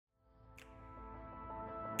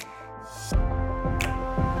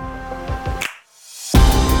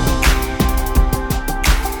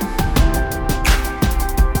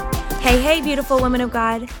Hey, beautiful women of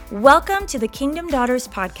God. Welcome to the Kingdom Daughters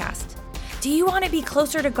podcast. Do you want to be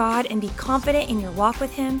closer to God and be confident in your walk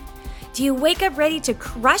with Him? Do you wake up ready to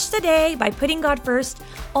crush the day by putting God first,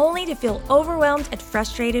 only to feel overwhelmed and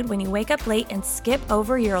frustrated when you wake up late and skip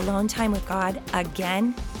over your alone time with God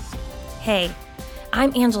again? Hey,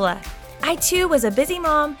 I'm Angela. I too was a busy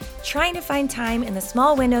mom trying to find time in the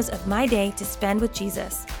small windows of my day to spend with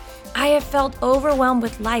Jesus. I have felt overwhelmed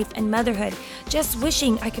with life and motherhood, just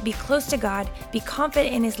wishing I could be close to God, be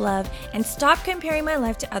confident in His love, and stop comparing my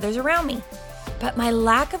life to others around me. But my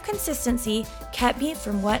lack of consistency kept me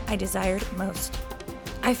from what I desired most.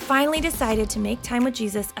 I finally decided to make time with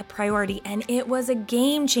Jesus a priority, and it was a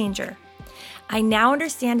game changer. I now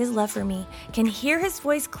understand His love for me, can hear His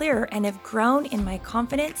voice clearer, and have grown in my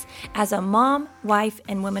confidence as a mom, wife,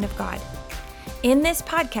 and woman of God. In this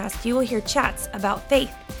podcast, you will hear chats about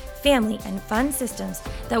faith, family, and fun systems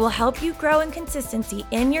that will help you grow in consistency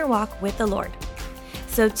in your walk with the Lord.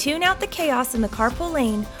 So tune out the chaos in the carpool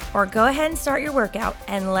lane or go ahead and start your workout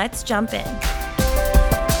and let's jump in.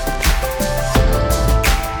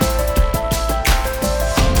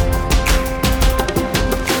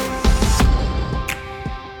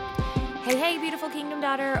 Hey, beautiful Kingdom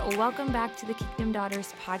Daughter. Welcome back to the Kingdom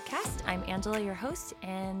Daughters podcast. I'm Angela, your host,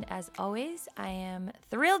 and as always, I am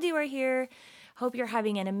thrilled you are here. Hope you're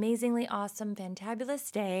having an amazingly awesome,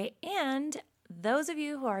 fantabulous day. And those of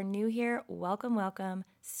you who are new here, welcome, welcome.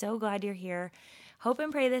 So glad you're here. Hope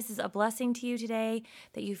and pray this is a blessing to you today,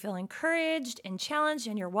 that you feel encouraged and challenged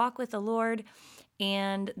in your walk with the Lord,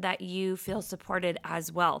 and that you feel supported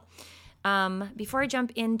as well. Before I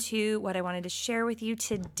jump into what I wanted to share with you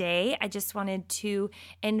today, I just wanted to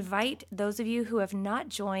invite those of you who have not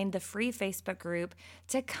joined the free Facebook group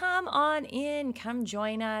to come on in, come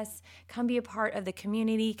join us, come be a part of the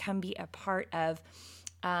community, come be a part of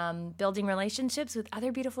building relationships with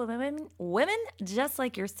other beautiful women just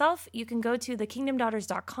like yourself. You can go to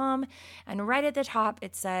thekingdomdaughters.com, and right at the top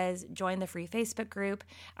it says join the free Facebook group.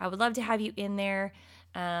 I would love to have you in there.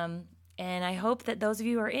 And I hope that those of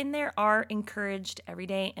you who are in there are encouraged every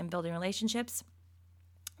day in building relationships.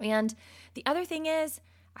 And the other thing is,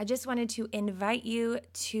 I just wanted to invite you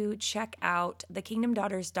to check out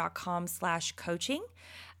thekingdomdaughters.com/coaching.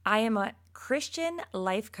 I am a Christian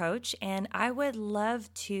life coach, and I would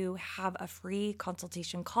love to have a free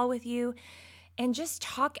consultation call with you and just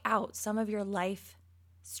talk out some of your life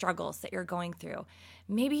struggles that you're going through.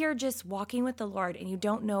 Maybe you're just walking with the Lord and you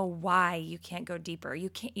don't know why you can't go deeper.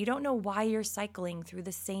 You don't know why you're cycling through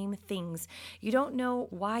the same things. You don't know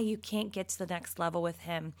why you can't get to the next level with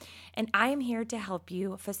Him. And I am here to help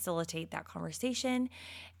you facilitate that conversation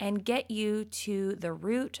and get you to the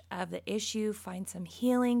root of the issue, find some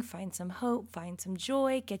healing, find some hope, find some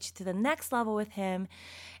joy, get you to the next level with Him,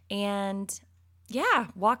 and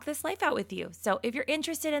walk this life out with you. So if you're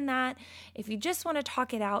interested in that, if you just want to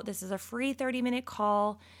talk it out, this is a free 30-minute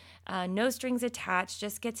call, no strings attached.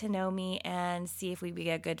 Just get to know me and see if we be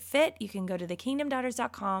a good fit. You can go to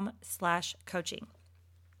thekingdomdaughters.com/coaching.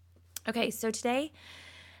 Okay, so today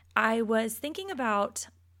I was thinking about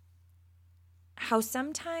how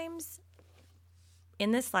sometimes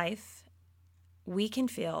in this life we can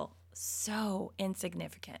feel so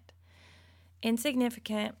insignificant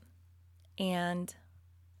and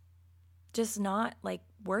just not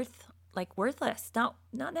worthless, not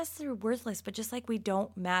necessarily worthless, but just like we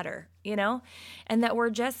don't matter, and that we're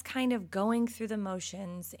just kind of going through the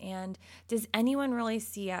motions. And does anyone really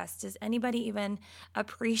see us? Does anybody even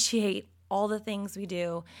appreciate all the things we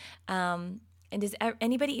do? And does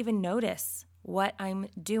anybody even notice what I'm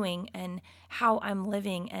doing and how I'm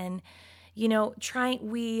living? And,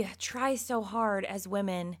 we try so hard as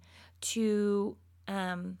women to,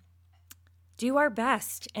 do our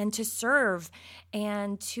best and to serve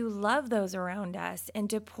and to love those around us and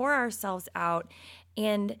to pour ourselves out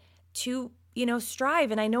and to,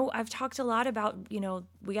 strive. And I know I've talked a lot about, we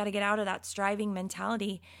got to get out of that striving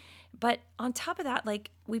mentality. But on top of that,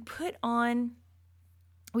 we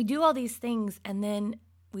do all these things and then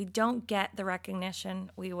we don't get the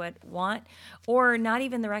recognition we would want, or not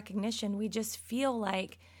even the recognition. We just feel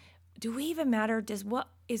like, do we even matter?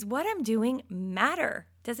 Is what I'm doing matter?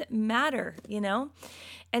 Does it matter,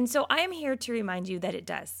 And so I am here to remind you that it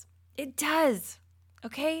does. It does,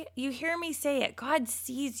 okay? You hear me say it. God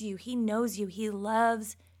sees you. He knows you. He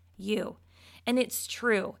loves you. And it's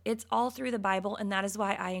true. It's all through the Bible, and that is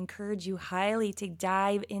why I encourage you highly to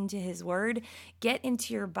dive into His Word, get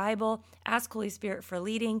into your Bible, ask Holy Spirit for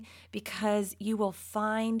leading, because you will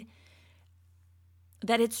find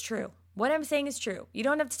that it's true. What I'm saying is true. You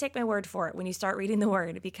don't have to take my word for it when you start reading the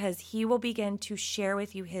word, because he will begin to share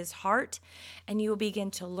with you his heart and you will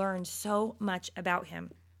begin to learn so much about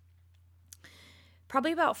him.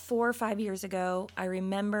 Probably about 4 or 5 years ago, I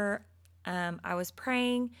remember I was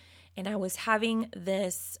praying and I was having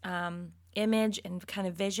this image and kind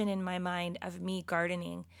of vision in my mind of me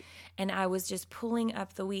gardening. And I was just pulling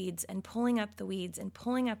up the weeds and pulling up the weeds and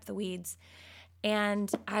pulling up the weeds.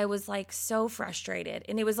 And I was like so frustrated.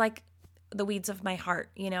 And it was like the weeds of my heart,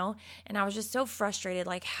 And I was just so frustrated.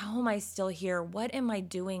 Like, how am I still here? What am I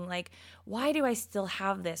doing? Like, why do I still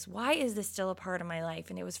have this? Why is this still a part of my life?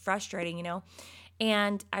 And it was frustrating,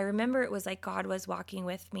 And I remember it was like God was walking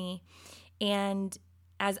with me. And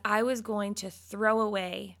as I was going to throw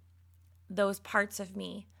away those parts of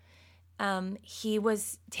me, he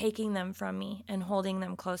was taking them from me and holding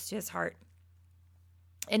them close to his heart.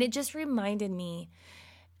 And it just reminded me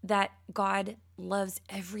that God loves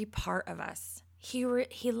every part of us. He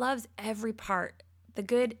loves every part, the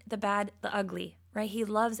good, the bad, the ugly, right? He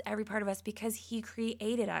loves every part of us because he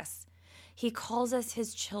created us. He calls us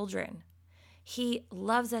his children. He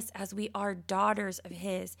loves us as we are daughters of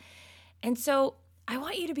his. And so I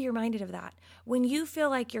want you to be reminded of that. When you feel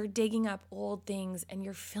like you're digging up old things and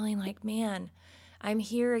you're feeling like, man, I'm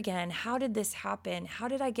here again. How did this happen? How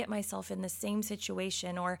did I get myself in the same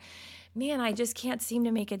situation? Or, man, I just can't seem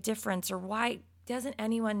to make a difference. Or why doesn't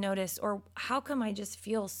anyone notice? Or how come I just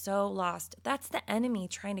feel so lost? That's the enemy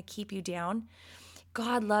trying to keep you down.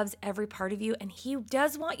 God loves every part of you, and he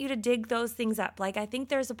does want you to dig those things up. Like, I think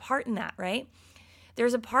there's a part in that, right?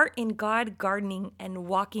 There's a part in God gardening and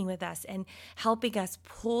walking with us and helping us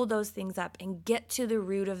pull those things up and get to the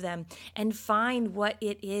root of them and find what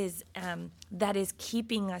it is that is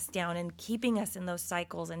keeping us down and keeping us in those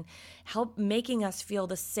cycles and help making us feel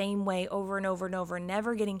the same way over and over and over,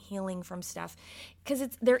 never getting healing from stuff.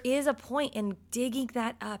 Because there is a point in digging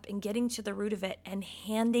that up and getting to the root of it and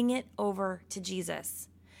handing it over to Jesus.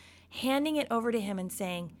 Handing it over to him and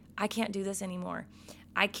saying, I can't do this anymore.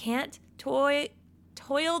 I can't toil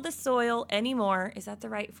the soil anymore. Is that the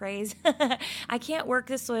right phrase? I can't work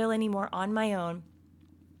the soil anymore on my own.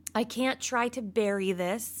 I can't try to bury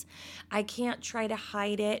this. I can't try to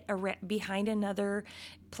hide it behind another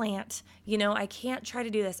plant. I can't try to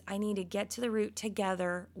do this. I need to get to the root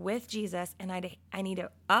together with Jesus, and I need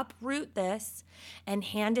to uproot this and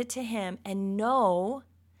hand it to him and know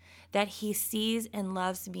that he sees and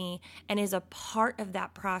loves me and is a part of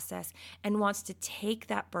that process and wants to take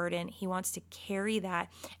that burden. He wants to carry that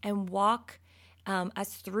and walk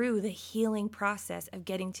us through the healing process of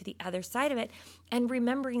getting to the other side of it. And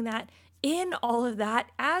remembering that in all of that,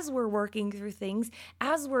 as we're working through things,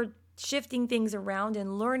 as we're shifting things around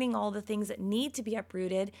and learning all the things that need to be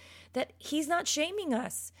uprooted, that he's not shaming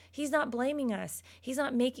us. He's not blaming us. He's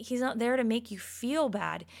not there to make you feel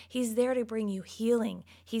bad. He's there to bring you healing.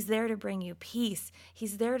 He's there to bring you peace.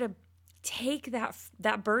 He's there to take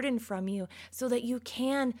that burden from you so that you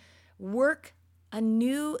can work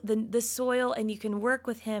anew the soil and you can work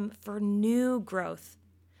with him for new growth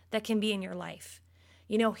that can be in your life.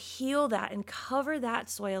 Heal that and cover that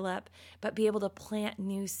soil up, but be able to plant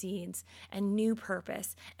new seeds and new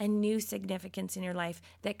purpose and new significance in your life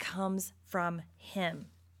that comes from him.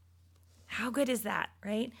 How good is that,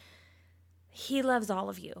 right? He loves all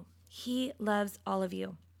of you. He loves all of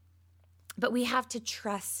you. But we have to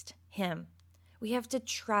trust him. We have to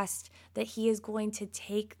trust that he is going to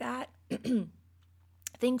take that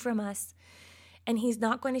thing from us, and he's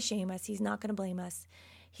not going to shame us. He's not going to blame us.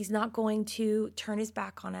 He's not going to turn his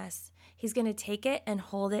back on us. He's going to take it and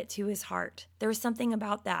hold it to his heart. There was something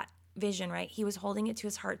about that vision, right? He was holding it to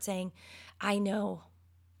his heart saying, I know,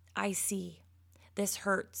 I see, this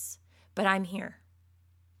hurts, but I'm here.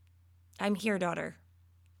 I'm here, daughter,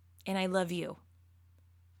 and I love you,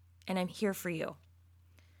 and I'm here for you.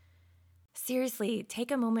 Seriously, take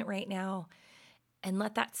a moment right now and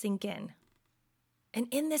let that sink in. And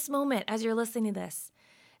in this moment, as you're listening to this,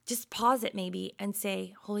 just pause it maybe and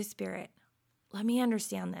say, Holy Spirit, let me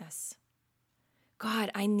understand this. God,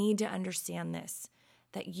 I need to understand this,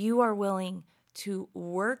 that you are willing to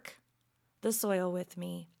work the soil with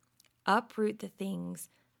me, uproot the things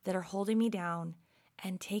that are holding me down,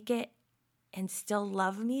 and take it and still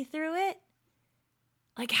love me through it.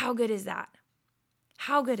 Like, how good is that?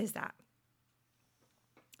 How good is that?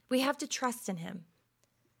 We have to trust in him.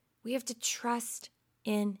 We have to trust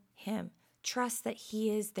in him. Trust that he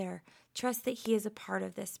is there. Trust that he is a part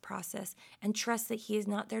of this process, and trust that he is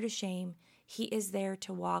not there to shame. He is there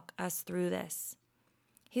to walk us through this.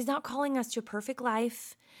 He's not calling us to a perfect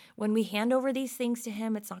life. When we hand over these things to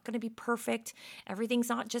him, it's not going to be perfect. Everything's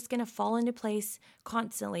not just going to fall into place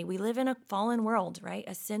constantly. We live in a fallen world, right?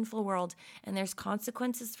 A sinful world. And there's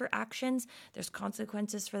consequences for actions. There's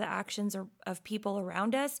consequences for the actions of people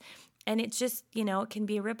around us. And it's just, it can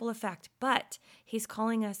be a ripple effect. But he's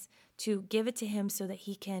calling us to give it to him so that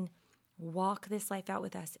he can walk this life out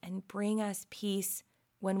with us and bring us peace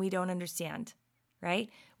when we don't understand, right?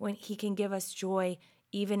 When he can give us joy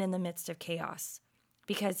even in the midst of chaos,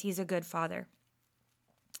 because he's a good father.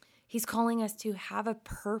 He's calling us to have a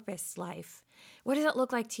purpose life. What does it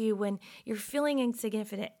look like to you when you're feeling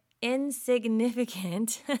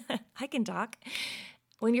insignificant? I can talk.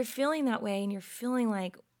 When you're feeling that way and you're feeling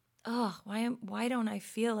like, oh, why don't I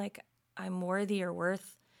feel like I'm worthy or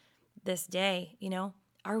worth this day?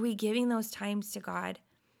 Are we giving those times to God?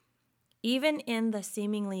 Even in the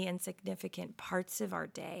seemingly insignificant parts of our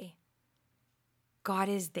day, God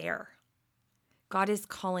is there. God is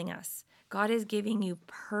calling us. God is giving you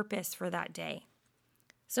purpose for that day.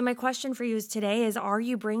 So my question for you today is, are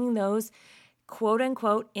you bringing those quote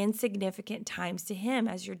unquote insignificant times to him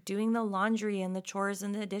as you're doing the laundry and the chores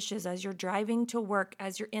and the dishes, as you're driving to work,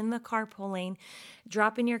 as you're in the carpool lane,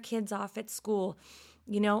 dropping your kids off at school,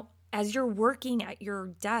 as you're working at your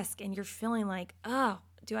desk and you're feeling like, oh,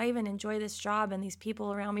 do I even enjoy this job? And these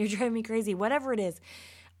people around me are driving me crazy, whatever it is.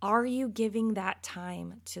 Are you giving that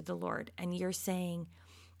time to the Lord? And you're saying,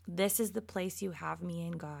 this is the place you have me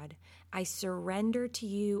in, God. I surrender to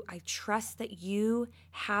you. I trust that you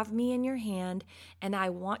have me in your hand, and I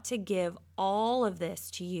want to give all of this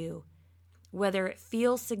to you, whether it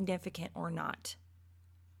feels significant or not.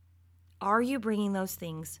 Are you bringing those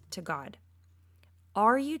things to God?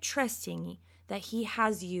 Are you trusting that he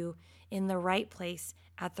has you in the right place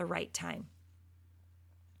at the right time?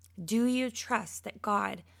 Do you trust that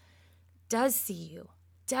God does see you,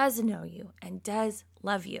 does know you, and does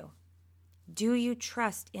love you? Do you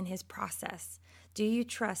trust in his process? Do you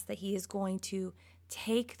trust that he is going to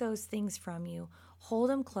take those things from you, hold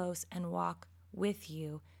them close, and walk with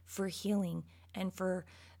you for healing and for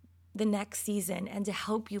the next season, and to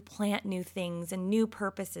help you plant new things and new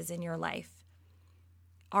purposes in your life?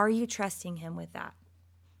 Are you trusting him with that?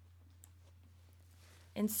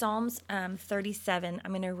 In Psalms 37,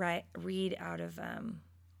 I'm going to read out of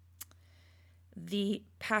the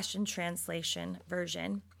Passion Translation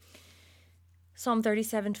version. Psalm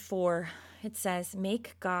 37:4, it says,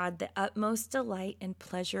 "Make God the utmost delight and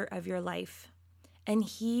pleasure of your life, and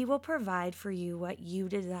he will provide for you what you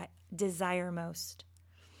desire most."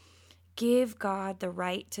 Give God the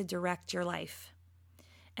right to direct your life.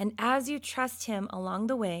 And as you trust him along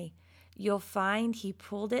the way, you'll find he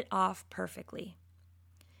pulled it off perfectly.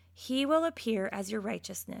 He will appear as your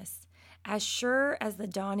righteousness. As sure as the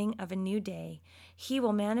dawning of a new day, he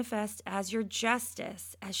will manifest as your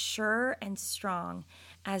justice, as sure and strong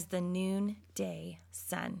as the noonday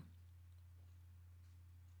sun.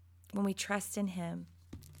 When we trust in him,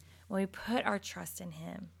 when we put our trust in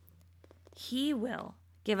him, he will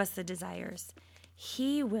give us the desires.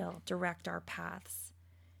 He will direct our paths.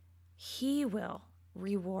 He will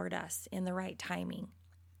reward us in the right timing.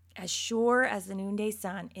 As sure as the noonday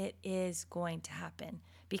sun, it is going to happen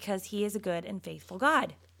because he is a good and faithful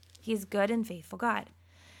God. He is good and faithful God.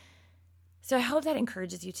 So I hope that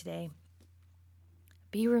encourages you today.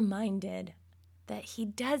 Be reminded that he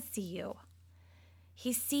does see you.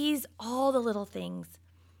 He sees all the little things.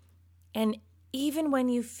 And even when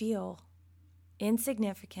you feel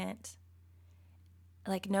insignificant,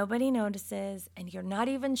 like nobody notices, and you're not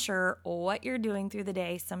even sure what you're doing through the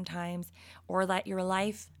day sometimes, or that your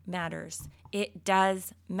life matters. It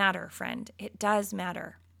does matter, friend. It does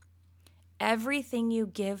matter. Everything you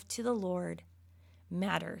give to the Lord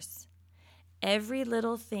matters. Every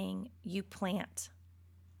little thing you plant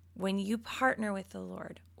when you partner with the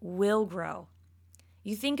Lord will grow.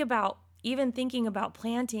 You think about, even thinking about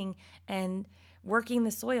planting and working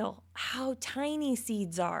the soil, how tiny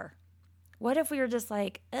seeds are. What if we were just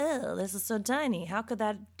like, oh, this is so tiny. How could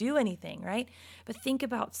that do anything, right? But think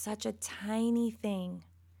about such a tiny thing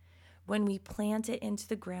when we plant it into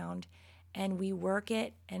the ground and we work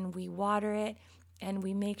it and we water it and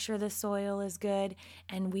we make sure the soil is good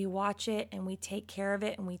and we watch it and we take care of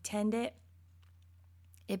it and we tend it.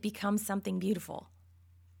 It becomes something beautiful.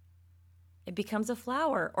 It becomes a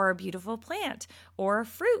flower or a beautiful plant or a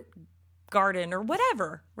fruit garden or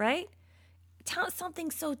whatever, right? Something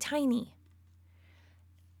so tiny.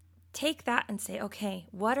 Take that and say, okay,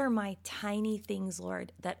 what are my tiny things,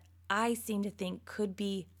 Lord, that I seem to think could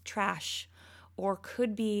be trash or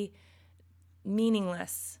could be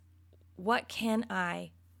meaningless? What can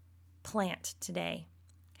I plant today?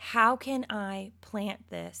 How can I plant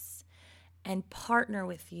this and partner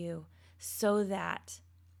with you so that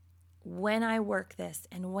when I work this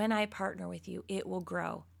and when I partner with you, it will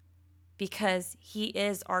grow? Because he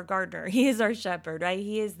is our gardener. He is our shepherd, right?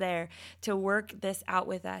 He is there to work this out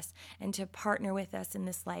with us and to partner with us in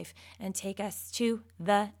this life and take us to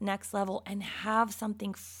the next level and have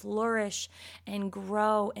something flourish and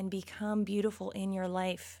grow and become beautiful in your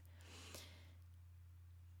life.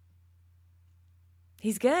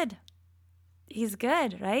 He's good. He's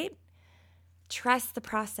good, right? Trust the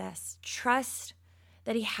process. Trust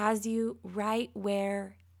that he has you right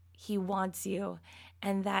where he wants you,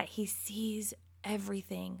 and that he sees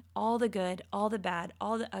everything, all the good, all the bad,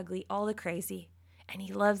 all the ugly, all the crazy, and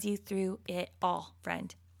he loves you through it all,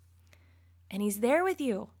 friend. And he's there with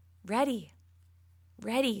you, ready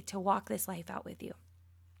to walk this life out with you.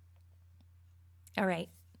 All right,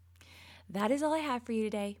 that is all I have for you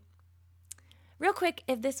today. Real quick,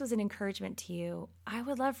 if this was an encouragement to you, I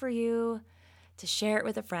would love for you to share it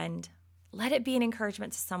with a friend. Let it be an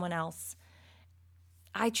encouragement to someone else.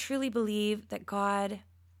 I truly believe that God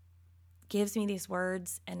gives me these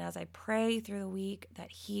words, and as I pray through the week,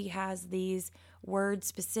 that he has these words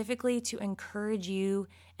specifically to encourage you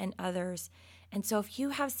and others. And so if you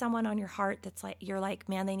have someone on your heart that's like, you're like,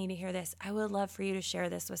 man, they need to hear this, I would love for you to share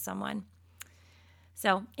this with someone.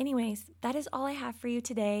 So anyways, that is all I have for you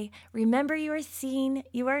today. Remember, you are seen,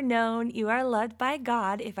 you are known, you are loved by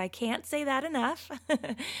God, if I can't say that enough.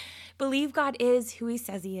 Believe God is who he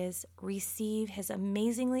says he is. Receive his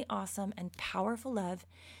amazingly awesome and powerful love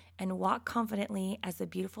and walk confidently as the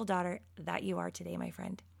beautiful daughter that you are today, my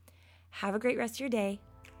friend. Have a great rest of your day,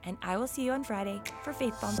 and I will see you on Friday for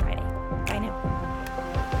Faith Bomb Friday. Bye now.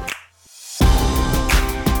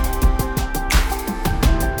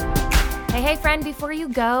 Hey friend, before you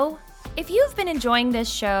go, if you've been enjoying this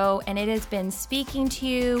show and it has been speaking to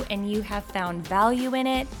you and you have found value in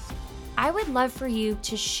it, I would love for you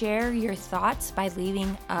to share your thoughts by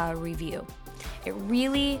leaving a review. It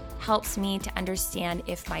really helps me to understand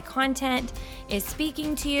if my content is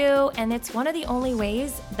speaking to you, and it's one of the only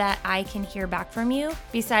ways that I can hear back from you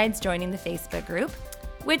besides joining the Facebook group,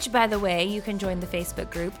 which, by the way, you can join the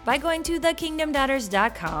Facebook group by going to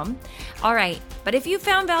thekingdomdaughters.com. All right, but if you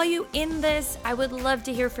found value in this, I would love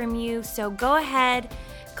to hear from you, so go ahead,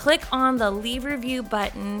 click on the leave review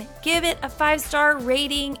button, give it a 5-star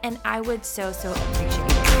rating, and I would so appreciate it.